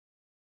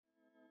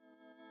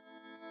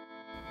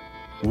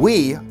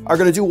We are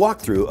going to do a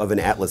walkthrough of an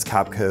Atlas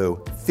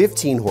Copco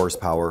 15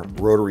 horsepower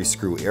rotary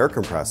screw air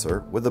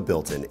compressor with a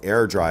built-in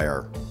air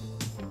dryer.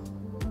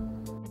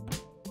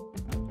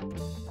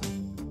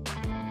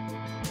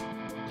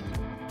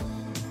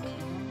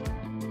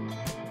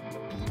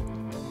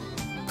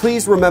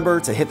 Please remember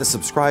to hit the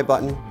subscribe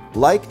button,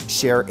 like,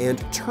 share, and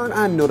turn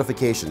on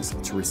notifications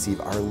to receive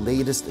our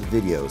latest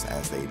videos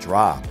as they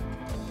drop.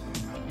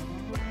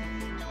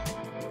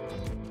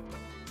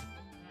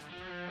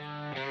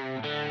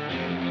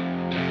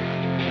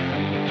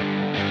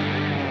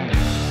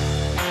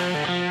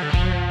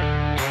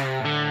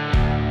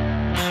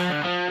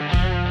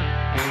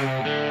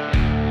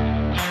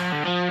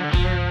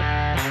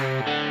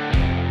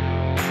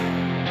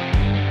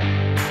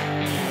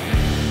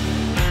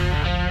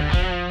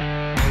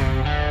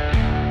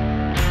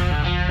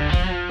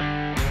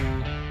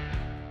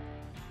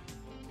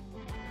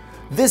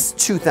 This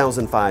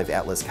 2005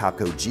 Atlas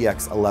Copco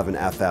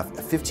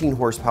GX11FF 15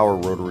 horsepower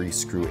rotary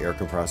screw air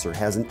compressor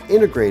has an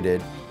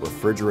integrated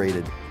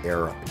refrigerated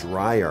air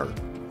dryer,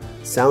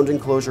 sound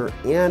enclosure,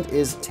 and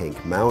is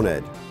tank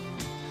mounted.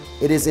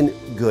 It is in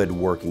good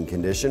working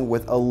condition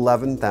with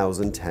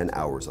 11,010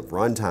 hours of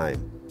runtime.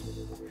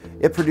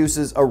 It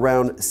produces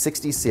around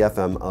 60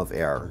 CFM of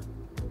air.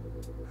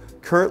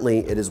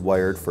 Currently, it is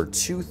wired for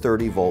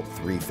 230-volt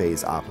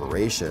three-phase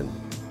operation.